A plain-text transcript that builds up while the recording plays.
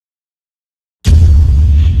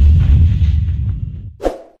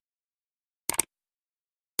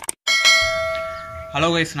Hello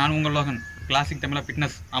guys, நான் உங்கள் Logan. Classic தமிழா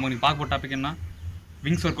fitness. நம்ம நீ பார்க்க போகிற டாபிக் என்ன?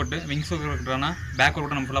 Wings work out. Wings work அவுட்னா back work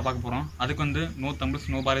out நம்ம ஃபுல்லாக பார்க்க போகிறோம். அதுக்கு வந்து நோ தம்பிள்ஸ்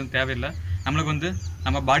நோ பார் எதுவும் தேவையில்லை. நம்மளுக்கு வந்து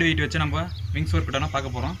நம்ம பாடி வெயிட் வச்சு நம்ம விங்ஸ் ஒர்க் அவுட்டாக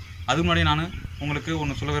பார்க்க போகிறோம். அதுக்கு முன்னாடி நான் உங்களுக்கு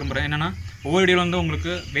ஒன்று சொல்ல விரும்புகிறேன். என்னென்னா, ஒவ்வொரு வீடியோவில் வந்து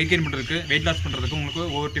உங்களுக்கு வெயிட் கெயின் பண்ணுறதுக்கு, வெயிட் லாஸ் பண்ணுறதுக்கு உங்களுக்கு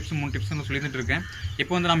ஒவ்வொரு டிப்ஸ் 3 டிப்ஸ் சொல்லிட்டு இருக்கேன்.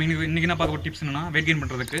 இப்போ வந்து நம்ம இன்றைக்கி என்ன பார்க்க டிப்ஸ் என்னன்னா, வெயிட் கெயின்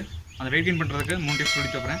பண்ணுறதுக்கு, அந்த வெயிட் கெயின் பண்ணுறதுக்கு 3 டிப்ஸ்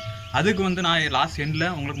சொல்லி போகிறேன். அதுக்கு வந்து நான் லாஸ்ட் எண்டில்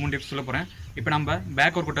உங்களுக்கு 3 டிப்ஸ் சொல்ல போகிறேன். இப்போ நம்ம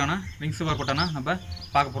பேக் ஒர்க் அவுட்டான விங்ஸ் ஒர்க் அவுட்டான நம்ம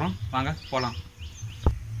பார்க்க போகிறோம். வாங்க போகலாம்.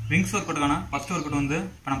 Wings work அவுட்டுக்கான first work out வந்து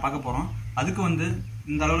இப்போ நம்ம பார்க்க போகிறோம். அதுக்கு வந்து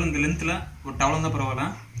இந்த அளவில் இந்த லென்த்தில் ஒரு டவல் இருந்தால் பரவாயில்ல.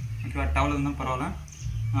 ஓகேவா? டவல் இருந்தால் பரவாயில்ல.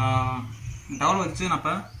 டவல் வச்சு நான்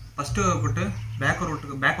இப்போ first work out back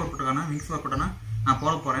work அவுட்டுக்கான wings work அவுட்டான நான்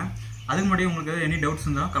போட போகிறேன். அதுக்கு முன்னாடி உங்களுக்கு எனி டவுட்ஸ்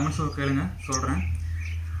இருந்தால் கமெண்ட்ஸ் கேளுங்க, சொல்கிறேன்.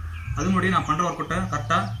 அதுக்கு முன்னாடி நான் பண்ணுற ஒர்க் அவுட்டை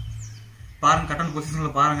கரெக்டாக பாருங்கள், கரெக்டான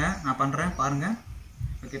பொசிஷனில் பாருங்கள். நான் பண்ணுறேன், பாருங்கள்.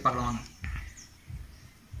 ஓகே, பார்க்கலாம் வாங்க.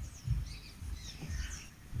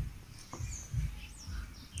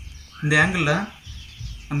 இந்த ஆங்கிளில்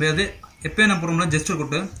நம்ம எது எப்போ என்ன போகிறோம்ல, ஜஸ்ட் ஒர்க்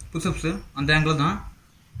அவுட்டு புஷ்அப்ஸு அந்த ஆங்கிள் தான்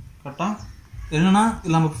கரெக்டாக. என்னென்னா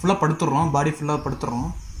இல்லை நம்ம ஃபுல்லாக படுத்துடுறோம், பாடி ஃபுல்லாக படுத்துடுறோம்.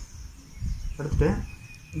 படுத்துட்டு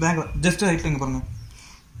இந்த ஆங்கிள் ஜஸ்ட் ஹைட் இங்கே பாருங்கள்,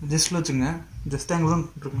 ஜஸ்ட்டில் வச்சுங்க. ஜஸ்ட் ஆங்கிள் தான்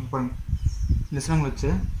இருக்குங்க பாருங்கள். ஜஸ்ட் ஆங்கிள்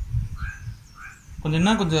வச்சு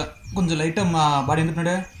கொஞ்சம் லைட்டாக பாடி வந்து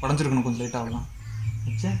பின்னாடி உடஞ்சிருக்கணும், கொஞ்சம் லைட்டாக ஆகலாம்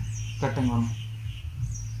வச்சு கரெக்டாக வரணும்.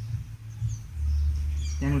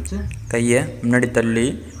 ஆங்கிள் வச்சு கையை முன்னாடி தள்ளி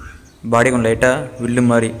பாடி கொஞ்சம் லைட்டாக வில்லு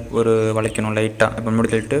மாதிரி ஒரு வளைக்கணும். லைட்டாக இப்போ முன்னாடி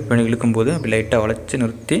தள்ளிட்டு பின்னாடி இழுக்கும்போது அப்படி லைட்டாக வளைச்சி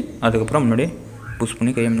நிறுத்தி அதுக்கப்புறம் முன்னாடி புஷ்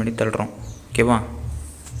பண்ணி கையை முன்னாடி தள்ளுறோம். ஓகேவா?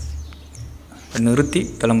 நிறுத்தி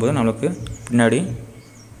தள்ளும்போது நம்மளுக்கு பின்னாடி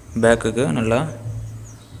பேக்குக்கு நல்லா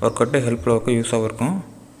ஒர்க் அவுட்டு ஹெல்ப்ஃபுல்லாக இருக்கும், யூஸாகவும் இருக்கும்.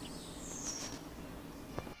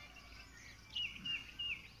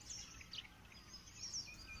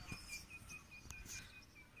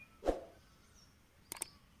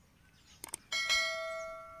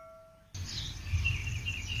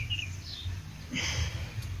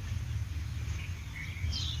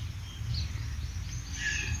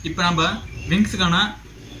 இப்போ நம்ம விங்ஸுக்கான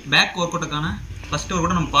பேக் ஒர்க் அவுட்டுக்கான ஃபஸ்ட்டு ஒர்க்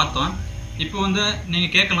அவுட்டை நம்ம பார்த்தோம். இப்போ வந்து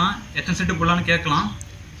நீங்கள் கேட்கலாம், எத்தனை செட்டு போடலான்னு கேட்கலாம்.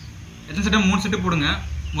 எத்தனை செட்டு? 3 செட்டு போடுங்க.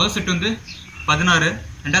 முதல் செட்டு வந்து 16,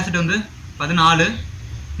 ரெண்டாவது செட்டு வந்து 14,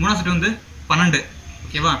 மூணாவது செட்டு வந்து 12.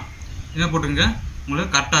 ஓகேவா? இதுமாதிரி போட்டுங்க,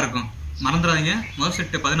 உங்களுக்கு கரெக்டாக இருக்கும். மறந்துடாதீங்க. முதல்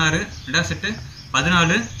செட்டு 16, ரெண்டாவது செட்டு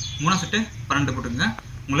 14, மூணாவது செட்டு 12 போட்டுங்க,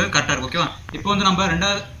 உங்களுக்கு கரெக்டாக இருக்கும். ஓகேவா? இப்போ வந்து நம்ம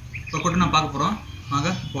ரெண்டாவது ஒர்க் அவுட்டு நம்ம பார்க்க போகிறோம்.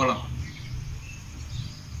 வாங்க போகலாம்.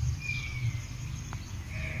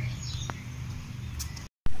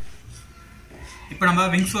 இப்போ நம்ம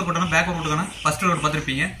wings work அவுட்டான back work அவுட்டுக்கான first work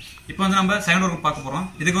பார்த்துருப்பீங்க. இப்போ வந்து நம்ம செகண்ட் ஒர்க் பார்க்க போகிறோம்.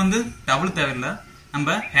 இதுக்கு வந்து டபுள் தேவையில்லை,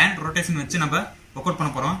 நம்ம ஹேண்ட் ரொட்டேஷன் வச்சு நம்ம ஒர்க் அவுட் பண்ண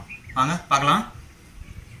போகிறோம். வாங்க பார்க்கலாம்.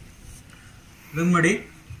 இதுக்கு முன்னாடி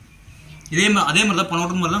அதே மாதிரி தான் போன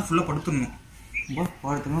ஒர்க் மாதிரிலாம் ஃபுல்லாக படுத்துடணும்.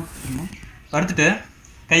 படுத்துக்கணும். படுத்துட்டு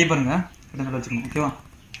கை பாருங்க கிட்ட வச்சுக்கணும். ஓகேவா?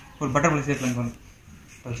 ஒரு பட்டர்ஃப்ளை ஷேப்பில் பாருங்க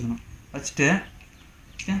வச்சுக்கணும். வச்சுட்டு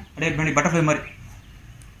அப்படியே பின்னாடி பட்டர்ஃப்ளை மாதிரி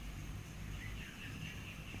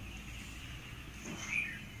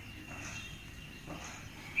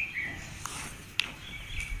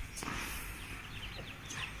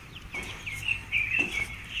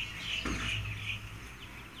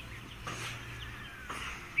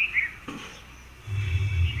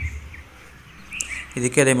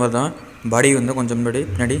இதுக்கே அதே மாதிரி தான் பாடி வந்து கொஞ்சம்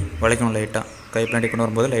பின்னாடி வளைக்கணும். லைட்டாக கை பின்னாடி கொண்டு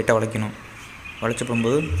வரும்போது லைட்டாக வளைக்கணும். வளைச்சி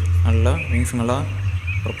போகும்போது நல்லா விங்ஸ் நல்லா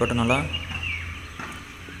ஒர்க் அவுட்டு நல்லா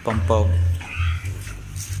பம்ப் ஆகும்.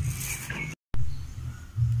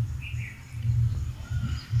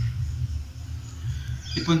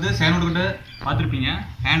 இப்போ வந்து செகண்ட் ஒர்க் அவுட் பார்த்துருப்பீங்க.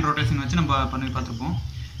 ஹேண்ட் ரொட்டேஷன் வச்சு நம்ம பண்ணி பார்த்துருப்போம்.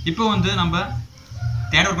 இப்போ வந்து நம்ம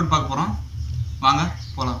தேர்ட் ஒர்க் அவுட் பார்க்க போகிறோம். வாங்க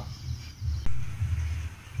போகலாம்.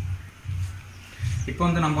 இப்போ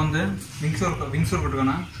வந்து நம்ம வந்து wings work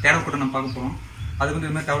அவுட்டுக்கான third work out நம்ம பார்க்க போகிறோம். அதுக்கு வந்து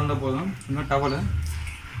இதுமாதிரி டவல் இருந்தால் போதும். இந்த மாதிரி டவலு,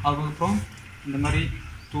 அதுக்கப்புறம் இந்த மாதிரி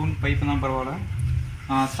தூண் பைப்பு தான் பரவாயில்ல.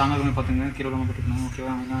 ஸ்ட்ராங்காக இருக்குன்னு பார்த்துங்க, கீழே நம்ம போட்டுக்கணும்.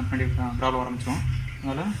 ஓகேவா? அதெல்லாம் பின்னாடி ப்ராப்ளம் ஆரம்பிச்சிடும்.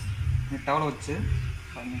 அதனால் இந்த டவலை வச்சு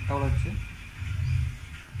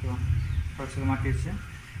ஓகேவா, வச்சு மாட்டி வச்சு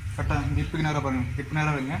கரெக்டாக இந்த ஹிப்புக்கு நேராக பாருங்கள். ஹிப்பு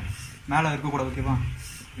நேராக வைங்க, மேலே இருக்கக்கூடாது. ஓகேவா?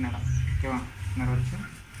 நேராக. ஓகேவா? நேராக வச்சு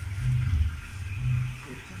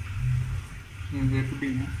இங்கே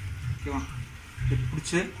எப்படிங்க. ஓகேவா?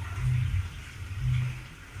 பிடிச்சி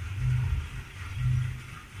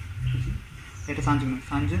லைட்டாக சாஞ்சுக்கணும்.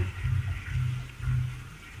 சாஞ்சு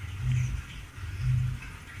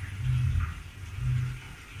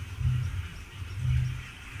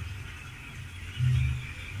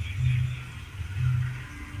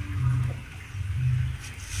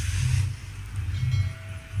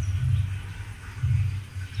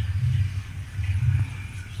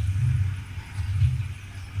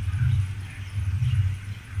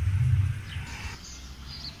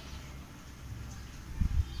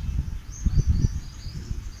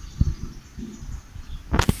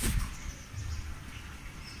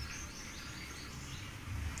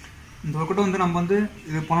இந்த ஒர்க் அவுட் வந்து நம்ம வந்து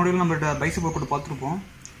இது போன வீடியோவில் நம்ம பைசெப் ஒர்க் அவுட் பார்த்துருப்போம்.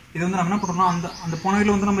 இது வந்து நம்ம என்ன பண்ணுறோம்னா அந்த போன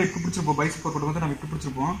வீடியோவில் வந்து நம்ம இப்படி பிடிச்சிருப்போம். பைசெப் ஒர்க் அவுட் வந்து நம்ம இப்படி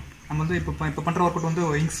பிடிச்சிருப்போம். நம்ம வந்து இப்போ பண்ணுற ஒர்க் அவுட் வந்து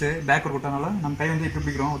விங்ஸு பேக் ஒர்க் அவுட்னால நம்ம கை வந்து இப்படி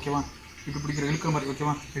பிடிக்கிறோம். ஓகேவா, இப்படி பிடிக்கிறோம், இழுக்கிற மாதிரி.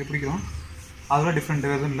 ஓகேவா, இப்படி பிடிக்கிறோம். அதெல்லாம் டிஃப்ரெண்ட்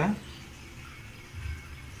எதுவும் இல்லை.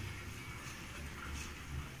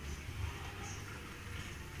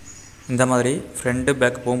 இந்த மாதிரி ஃப்ரண்ட்டு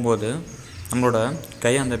பேக் போகும்போது நம்மளோட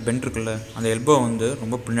கை அந்த பெண்ட் இருக்குல்ல, அந்த எல்போ வந்து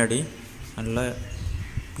ரொம்ப பின்னாடி நல்லா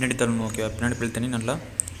பின்னாடி தள்ளணும். ஓகேவா, பின்னாடி பிள்ளை தண்ணி நல்லா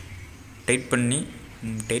டைட்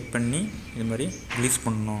பண்ணி இது மாதிரி ரிலீஸ்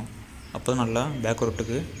பண்ணணும். அப்போ தான் நல்லா பேக்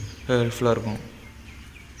ஒர்க்குக்கு ஹெல்ப்ஃபுல்லாக இருக்கும்.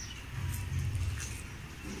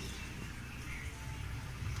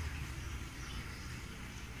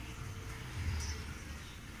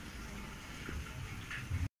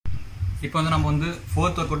 இப்போ வந்து நம்ம வந்து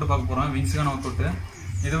 4th ஒர்க் அவுட் பார்க்க போகிறோம். விங்ஸுக்கான ஒர்க் அவுட்டு.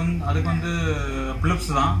 இது வந்து அதுக்கு வந்து புல்லப்ஸ்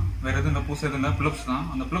தான், வேறு எதுவும் இந்த பூசை எதுவும் இல்லை, புல்லப்ஸ் தான்.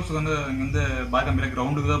 அந்த புல்லப்ஸுக்கு வந்து இங்கே வந்து பாய் கம்பியில்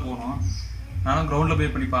கிரவுண்டுக்கு தான் போகணும். நானும் கிரவுண்டில்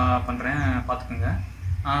போய் பண்ணி பண்ணுறேன், பார்த்துக்குங்க.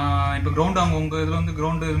 இப்போ கிரவுண்டு உங்கள் இதில் வந்து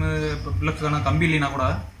கிரவுண்டு இப்போ புல்லப்ஸுக்கான கம்பி இல்லைனா கூட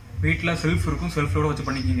வீட்டில் செல்ஃப் இருக்கும், செல்ஃபோட வச்சு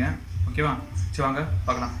பண்ணிக்கிங்க. ஓகேவா, சரி வாங்க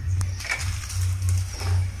பார்க்கலாம்.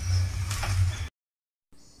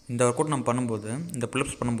 இந்த ஒர்க் அவுட் நம்ம பண்ணும்போது, இந்த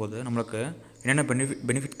புல்லப்ஸ் பண்ணும்போது நம்மளுக்கு என்னென்ன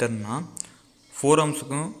பெனிஃபிட் தருதுன்னா, ஃபோர்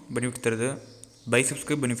ஆர்ம்ஸுக்கும் பெனிஃபிட் தருது,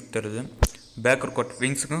 பைசெப்ஸ்க்கு பெனிஃபிட் தருது, பேக் ஒர்க் அவுட்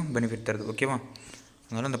விங்ஸுக்கும் பெனிஃபிட் தருது. ஓகேவா,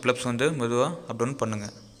 அதனால் இந்த புல்லப்ஸ் வந்து மெதுவாக அப் டவுன்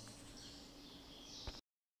பண்ணுங்கள்.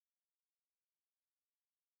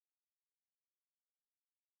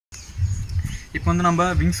 இப்போ வந்து நம்ம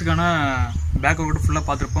விங்ஸுக்கான பேக் ஒர்க் அவுட் ஃபுல்லாக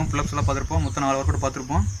பார்த்துருப்போம், புல்லப்ஸ் எல்லாம் பார்த்துருப்போம், மொத்தம் 4 ஒர்க் அவுட்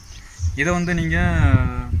பார்த்துருப்போம். இதை வந்து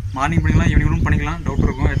நீங்கள் மார்னிங் பண்ணிக்கலாம், ஈவினிங்கும் பண்ணிக்கலாம். டவுட்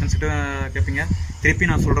இருக்கும், எத்தனை செட்டு கேட்பீங்க. திருப்பி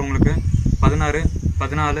நான் சொல்கிறேன் உங்களுக்கு. 16,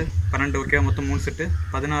 14, 12. ஓகே, மொத்தம் 3 செட்டு.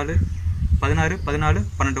 14, 16, 14,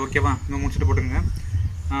 12. ஓகேவா, இன்னும் 3 செட்டு போட்டுக்கோங்க.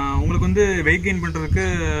 உங்களுக்கு வந்து வெயிட் கெயின் பண்ணுறதுக்கு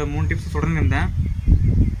 3 டிப்ஸ் சொல்கிறேன்னு இருந்தேன்.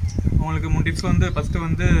 உங்களுக்கு 3 டிப்ஸ் வந்து ஃபஸ்ட்டு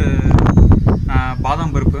வந்து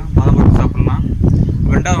பாதாம் பருப்பு சாப்பிட்லாம்.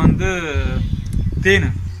 ரெண்டாவது வந்து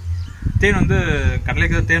தேன் வந்து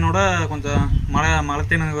கடலைக்கு தேனோட கொஞ்சம் மலை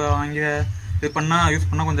தேன் வாங்கி இது யூஸ்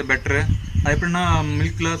பண்ணால் கொஞ்சம் பெட்ரு. அது எப்படின்னா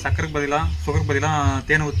மில்கில் சக்கரைக்கு பதிலாக சுகருக்கு பதிலாக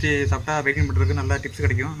தேனை ஊற்றி சாப்பிட்டா வெயிட் கெயின் பண்ணுறதுக்கு நல்ல டிப்ஸ்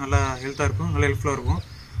கிடைக்கும், நல்லா ஹெல்த்தாக இருக்கும், நல்லா ஹெல்ப்ஃபுல்லாக இருக்கும்.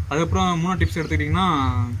 அதுக்கப்புறம் 3 டிப்ஸ் எடுத்துக்கிட்டிங்கன்னா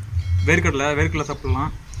வேர்க்கடலை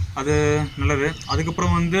சாப்பிட்லாம், அது நல்லது.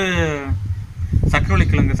 அதுக்கப்புறம் வந்து சக்கரவள்ளி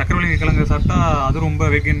கிழங்கு சாப்பிட்டா அது ரொம்ப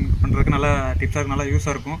வெயிட் கெயின் பண்ணுறதுக்கு நல்ல டிப்ஸாக இருக்கும், நல்லா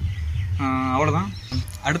யூஸாக இருக்கும். அவ்வளோதான்.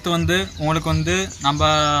 அடுத்து வந்து உங்களுக்கு வந்து நம்ம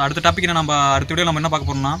அடுத்த டாப்பிக்கில் நம்ம அடுத்த வீடியோ நம்ம என்ன பார்க்க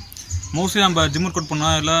போகிறோம்னா, மோஸ்ட்லி நம்ம ஜிம் ஒர்க் அவுட்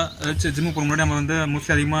பண்ணோம், இல்லை ஏதாச்சும் ஜிம்முக்கு போகிற முன்னாடி நம்ம வந்து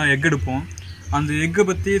மோஸ்ட்லி அதிகமாக எக் எடுப்போம். அந்த எக்கை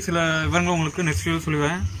பற்றி சில விவரங்கள் உங்களுக்கு நெக்ஸ்ட் வீடியோ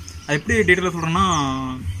சொல்லுவேன். அது எப்படி டீட்டெயிலாக சொல்கிறேன்னா,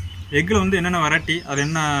 எக்கில் வந்து என்னென்ன வெரைட்டி, அது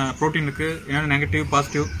என்ன ப்ரோட்டீன் இருக்குது, என்னென்ன நெகட்டிவ்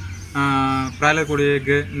பாசிட்டிவ், ப்ராய்லர் கூடிய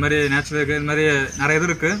எக்கு, இந்த மாதிரி நேச்சுரல் எக்கு, இந்த மாதிரி நிறைய இது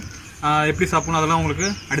இருக்குது. எப்படி சாப்பிடணும் அதெல்லாம் உங்களுக்கு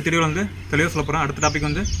அடுத்த வீடியோவில் வந்து தெளிவாக சொல்ல போகிறேன். அடுத்த டாபிக்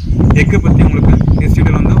வந்து எக்கை பற்றி உங்களுக்கு நெக்ஸ்ட்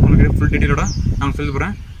வீடியோவில் வந்து உங்களுக்கு ஃபுல் டீட்டெயிலோட நான் சொல்ல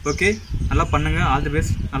போகிறேன். ஓகே, நல்லா பண்ணுங்கள், ஆல் தி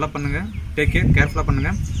பெஸ்ட், நல்லா பண்ணுங்கள், டேக் கேர்ஃபுல்லாக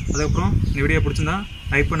பண்ணுங்கள். அதுக்கப்புறம் இந்த வீடியோ பிடிச்சிருந்தா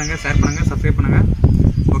லைக் பண்ணுங்கள், ஷேர் பண்ணுங்கள், சப்ஸ்கிரைப் பண்ணுங்கள்.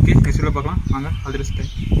 ஓகே, நெக்ஸ்ட் வீடியோ பார்க்கலாம் வாங்க. All the best.